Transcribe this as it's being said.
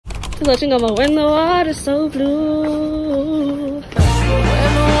Watching about when the water's so blue. When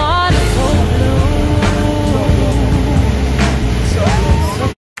the water's so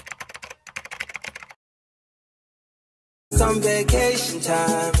blue. Some vacation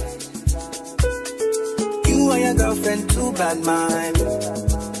time. You and your girlfriend, too bad mind.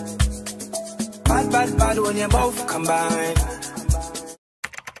 Bad when you both combine.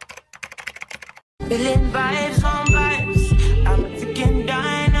 Feeling vibes on vibes. I'm a ticking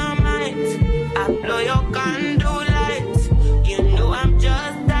dynamite. I blow your candle lights. You know I'm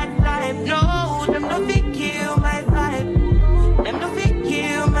just that type. No, them no fit kill my vibe. Them no fit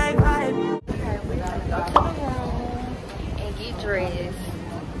kill my vibe. Okay, we're gonna go to the room and get dressed.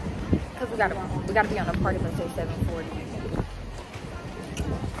 Cause we gotta be on the party bus at 7:40.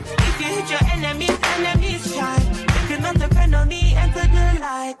 If you hit your enemies shine. If you not depend on me, enter the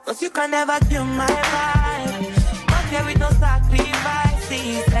light. Cause you can never kill my vibe. But there with no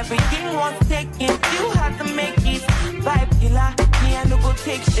sacrifices. Everything was taken, you had to make it. Vibe killer, me and no go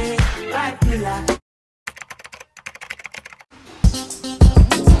take shit. Vibe killer.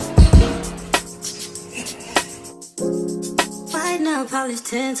 Right now, polish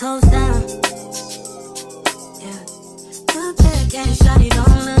 10 toes down. Yeah. Good bad gang, shawty,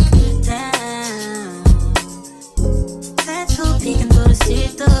 don't look down. Tattoo peeking through the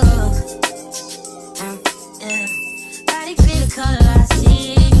see-through. Yeah. Body pretty color, I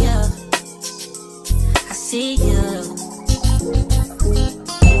see you. I see you.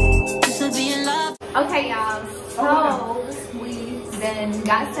 This would be in love. Okay, y'all. So we then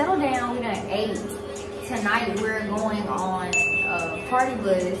got settled down. We done ate. Tonight we're going on a party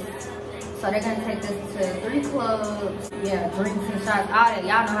bus. So they're gonna take us to 3 clubs. Yeah, drinks and shots. All that.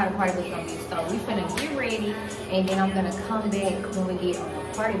 Y'all know how the party bus gonna be. So we finna get ready, and then I'm gonna come back when we get on the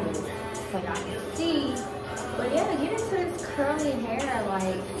party bus so y'all can see. But yeah, get into this curly hair.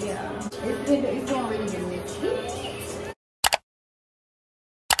 Like, yeah, it's doing really good.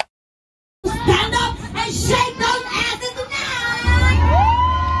 Stand up and shake those asses tonight.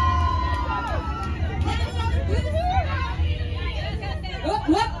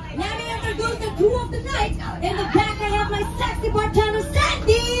 What? Let me introduce the crew of the night. In the back, I have my sexy bartender,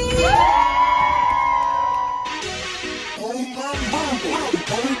 Sandy. Oh my mama,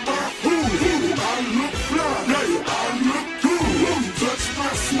 oh my food. I look fly, I look cool. Touch my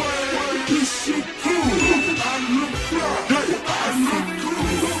swag, this shit cool. I look fly, I look cool.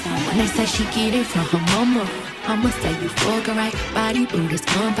 When they say she get it from her mama, I'ma say you fuck her right. Body Buddha's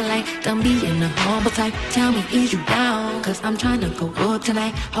polite. Don't be in the humble type. Tell me, is you down? Cause I'm trying to go up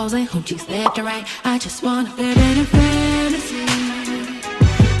tonight. Hoes and hoochies left and right. I just wanna live in a fantasy.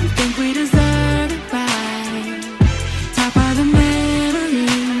 You think we deserve it right? Top of the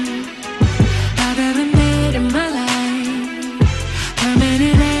memories I've ever made in my life.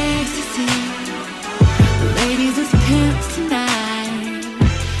 Permanent ecstasy. The ladies is pimps tonight.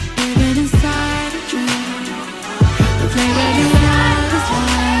 Living inside a dream. The flavor you love is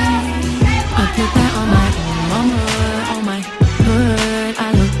wine. I put that on my mama, on my hood. I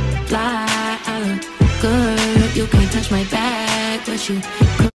look fly, I look good. You can't touch my back, but you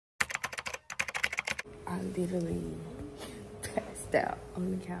could. I literally passed out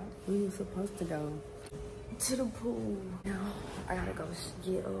on the couch. We were supposed to go to the pool. Now I gotta go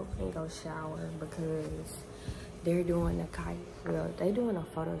get up and go shower because they're doing a kayak. Well, they doing a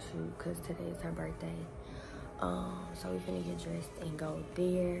photo shoot because today is her birthday. So we're gonna get dressed and go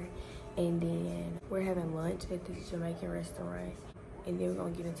there, and then we're having lunch at this Jamaican restaurant, and then we're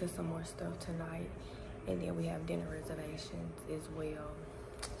gonna get into some more stuff tonight, and then we have dinner reservations as well.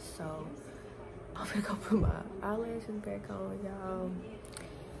 So I'm gonna go put my eyelashes back on, y'all,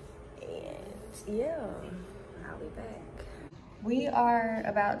 and yeah, I'll be back. We are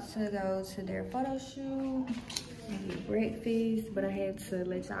about to go to their photo shoot and get breakfast, but I had to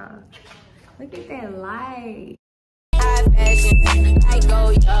let y'all look at that light. High fashion, I go,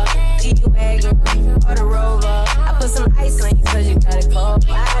 yo, G-Wagon, or the Rover. I put some ice on you cause you got it cold.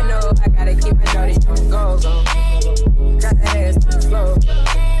 I know I gotta keep my dirty goals on. Got the ass to the floor.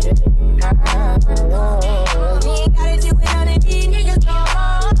 You ain't gotta do it on it, these niggas go.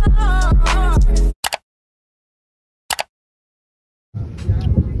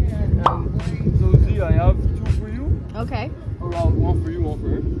 So see, I have 2 for you. Okay. Around 1 for you, 1 for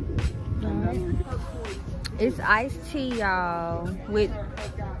her. It's iced tea, y'all, with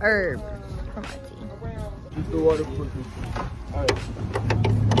herbs for my tea. Keep the water quickly. Alright.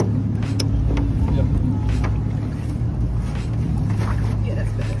 Yeah,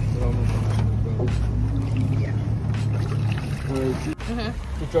 that's better. Yeah.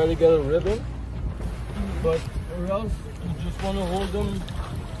 To try to get a ribbon, but or else you just want to hold them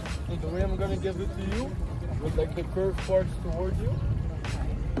So the way I'm gonna give it to you, with like the curved parts towards you,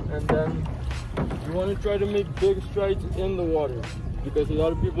 and then you want to try to make big strides in the water because a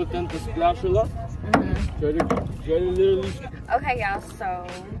lot of people tend to splash a lot. Try to literally. Okay, y'all. So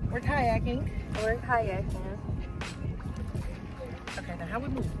We're kayaking. we're kayaking. Okay, now how we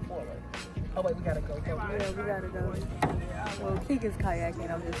move forward? Oh wait, we gotta go. Yeah, we gotta go. Well, Keegan's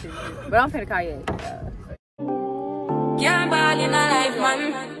kayaking. I'm just sitting here. But I'm finna kayak. Can't ball in a life,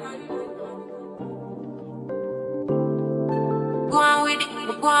 man. Go on with it,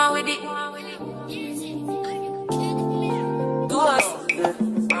 go on with it. Do us.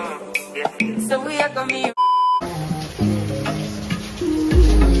 So we are coming.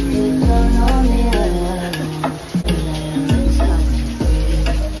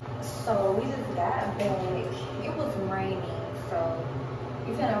 So we just got back. It was raining, so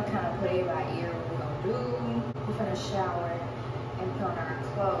we finna kind of put everybody here what we're gonna do. We're finna shower and put on our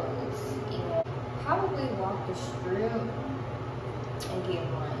clothes and probably walk the strip and get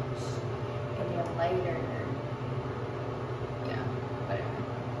lunch. And then later, yeah, whatever.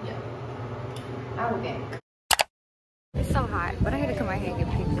 Yeah. I'll be back. It's so hot, but I had to come out here and get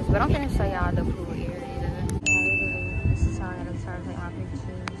pictures. But I'm gonna show y'all the pool area. This is how I gotta start to take my pictures.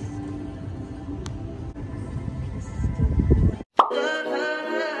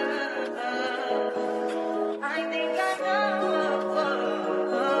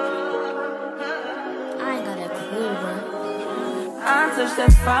 I touch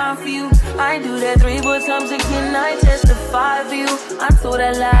that 5 for you. I do that 3 more times again. I testify for you. I told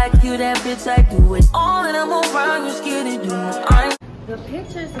I like you, that bitch. I do it all, and I'm around. You're scared to do. The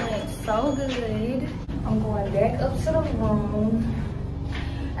pictures look so good. I'm going back up to the room,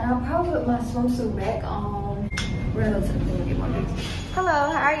 and I'll probably put my swimsuit back on. We're gonna go to the pool and get my pictures. Hello,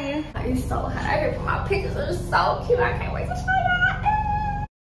 how are you? It's so hot out here, but my pictures are so cute. I can't wait to show y'all.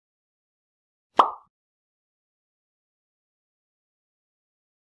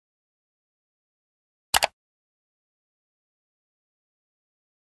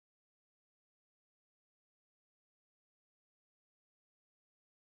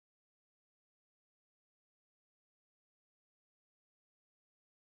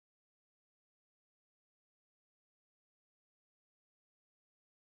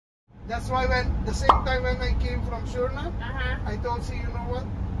 That's why when the same time when I came from Suriname, I told her, you know what?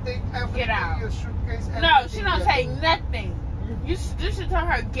 Take everything, your suitcase. No, she don't take nothing. You should tell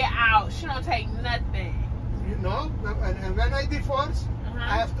her get out. She don't take nothing. You know, and when I divorce,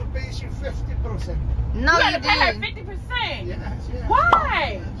 I have to pay you 50%. No, you gotta pay her 50%. Yes.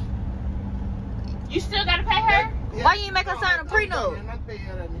 Why? You still gotta pay her? Yeah. Why you ain't make her sign a prenup? I'm not paying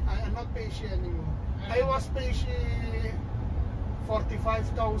her I not pay she anymore. I was paying she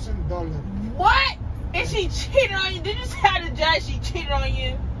 $45,000. What? And she cheated on you? Did you tell the judge she cheated on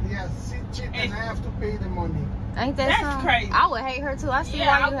you? Yes, she cheated and I have to pay the money. Ain't that That's something? crazy. I would hate her too. I see Yeah,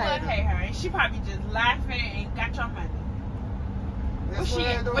 why I you would hate her. And she probably just laughing and got your money. That's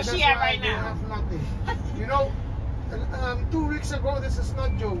Where's she at right now? I have nothing. You know, 2 weeks ago, this is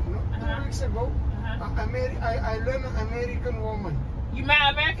not joke. No? 2 weeks ago, I learned an American woman. You met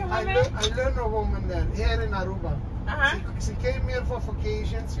an American woman? I learned a woman there, here in Aruba. She came here for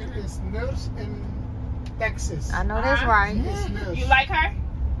vacation. She is nurse in Texas. I know that's right. You like her?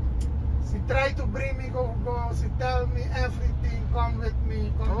 She tried to bring me go. She tell me everything. Come with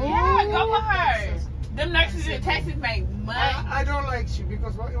me. Yeah, go with her. Them nurses in Texas make money. I don't like she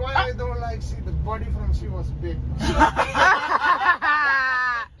because why I don't like she? The body from she was big. You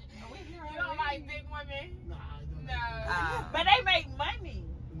don't like big women? No, I don't. No. But they make money.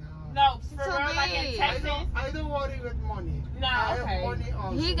 No, for real, like in Texas. I don't worry with money. No, I okay. have money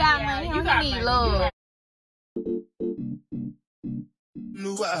also. He got money. He don't need love.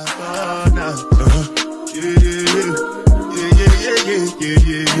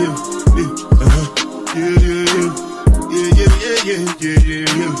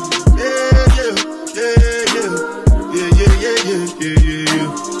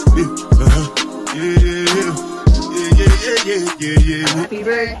 Happy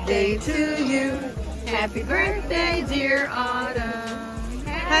birthday to you. Happy birthday, dear Autumn.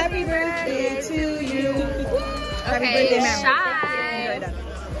 Happy birthday to you. Okay, shy.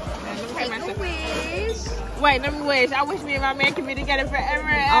 Take a wish. Wait, let me wish. I wish me and my man can be together forever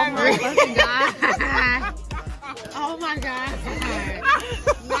and ever. Oh my fucking God. Oh my God.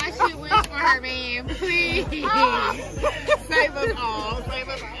 Why she wish for her man, please. Save us all. Save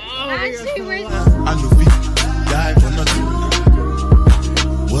us all. Why she wish? I know we die for nothing.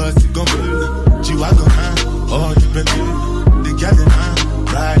 What's it gonna be? Chihuahua, all you been doing. The gal and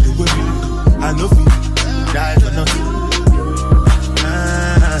riding with me. I know we die for nothing.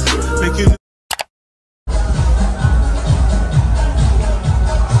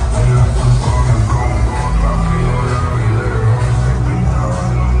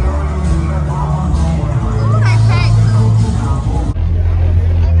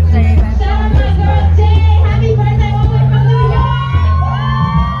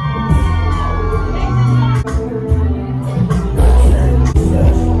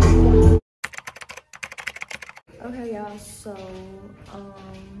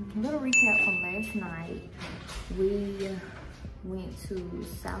 little recap from last night. We went to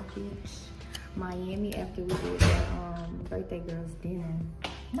South Beach, Miami after we did that birthday girls dinner.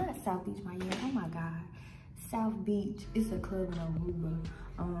 Not South Beach, Miami, oh my God. South Beach, it's a club in Aruba.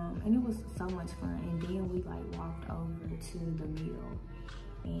 And it was so much fun. And then we like walked over to the mill,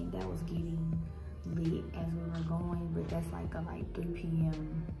 and that was getting lit as we were going, but that's like a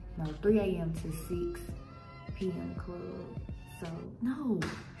 3 a.m. to 6 p.m. club. So, no,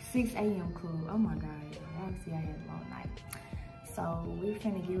 6 a.m. club. Oh my God, obviously I had a long night. So we're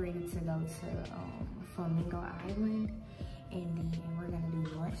finna get ready to go to Flamingo Island, and then we're gonna do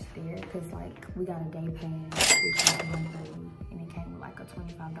lunch there, cause like we got a day pass, which is $130, and it came with like a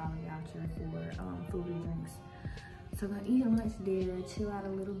 $25 voucher for food and drinks. So we're gonna eat lunch there, chill out a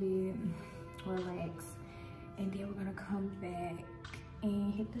little bit, relax, and then we're gonna come back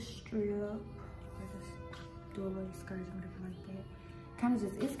and hit the strip, or just do a little excursion, whatever like that.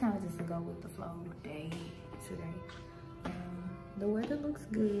 It's kind of just a go with the flow day today. The weather looks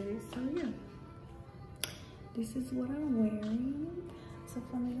good, so yeah. This is what I'm wearing to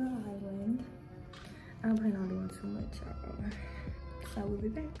Flamingo Island. I don't plan on doing too much, y'all. So we'll be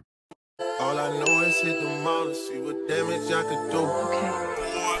back. All I know is hit the mall and see what damage I could do. Okay.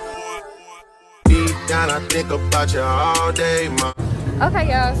 Deep down, I think about you all day, ma. Okay,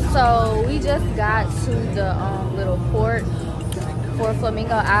 y'all. So we just got to the little port for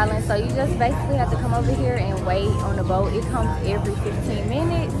Flamingo Island. So you just basically have to come over here and wait on the boat. It comes every 15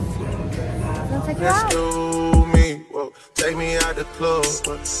 minutes. It's gonna take you out. Let's do me. Whoa. Take me out the club.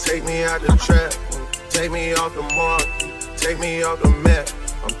 Take me out the trap. Take me off the mark. Take me off the map.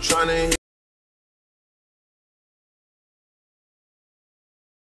 I'm trying to hit.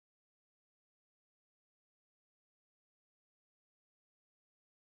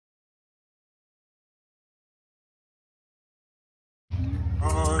 I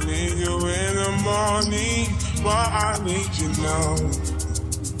need you in the morning, but I need you now.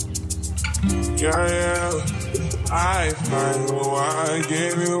 Yeah, I find what I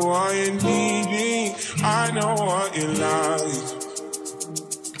give you what you need. I know what you like.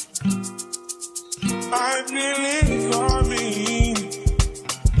 I feel it coming.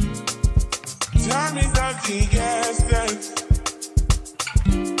 Tell me something, yes, that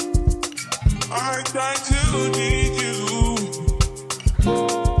I try to need you.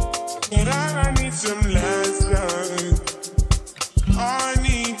 But I need some lessons. I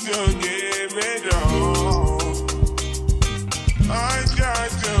need to give it all. I got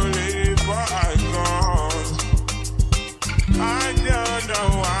to live, but I can't. I don't know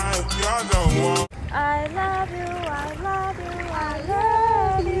why you're the one. I love you, I love you, I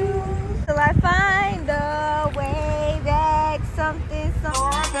love you. Till I find the way back, something.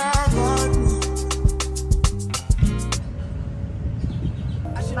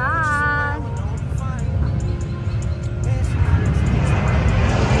 Bye.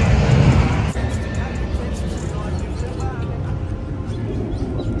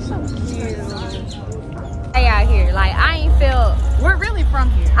 So cute. Hey, out here, like I ain't felt. We're really from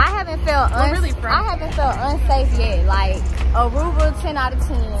here. I haven't felt. I haven't felt unsafe yet. Like Aruba, 10 out of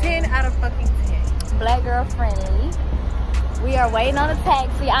 10. 10 out of fucking 10. Black girl friendly. We are waiting on a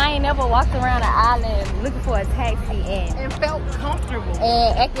taxi. I ain't never walked around the island looking for a taxi and felt comfortable.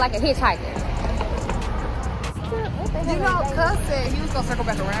 And act like a hitchhiker. You know, Cuz said he was gonna circle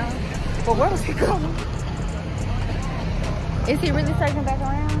back around. But where was he going? Is he really circling back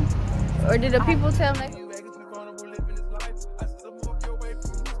around? Or did the people tell him?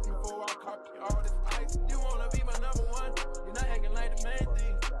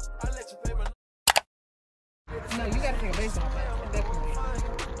 No, you gotta take a base on that. Definitely.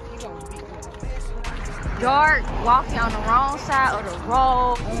 You gonna beat me. Dark, walking on the wrong side of the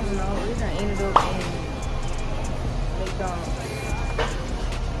road. I don't know. We're gonna end up in McDonald's.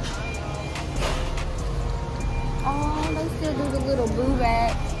 Oh, they still do the little boo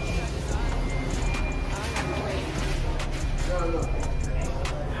bag.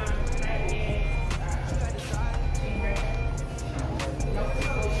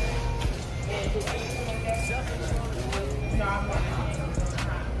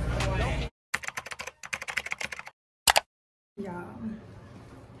 Y'all,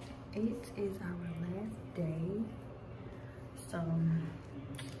 it is our last day, so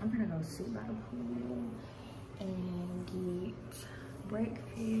I'm gonna go sit by the pool and get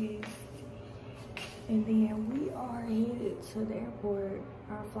breakfast, and then we are headed to the airport.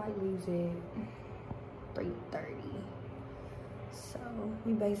 Our flight leaves at 3:30, so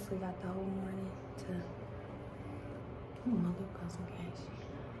we basically got the whole morning to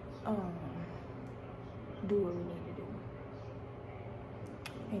do what we need to do.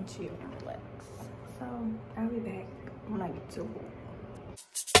 and chill and relax. So I'll be back when I get to work.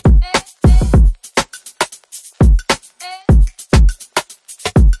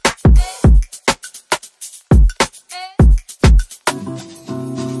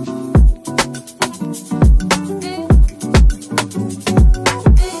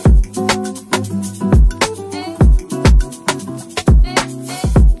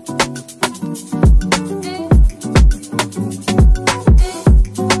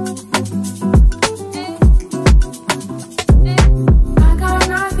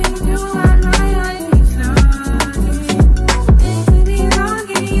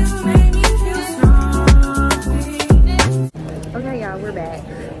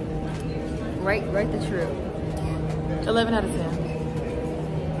 Rate the trip. 11 out of 10.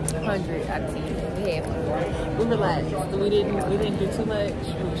 100 out of 10. We had fun. We relaxed. We didn't do too much.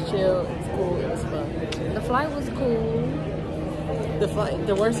 We was chill. It was cool. It was fun. The flight was cool.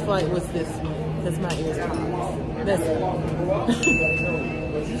 The worst flight was this one because my ears popped. That's it.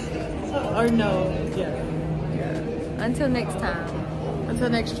 Or no, yeah. Until next time. Until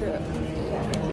next trip.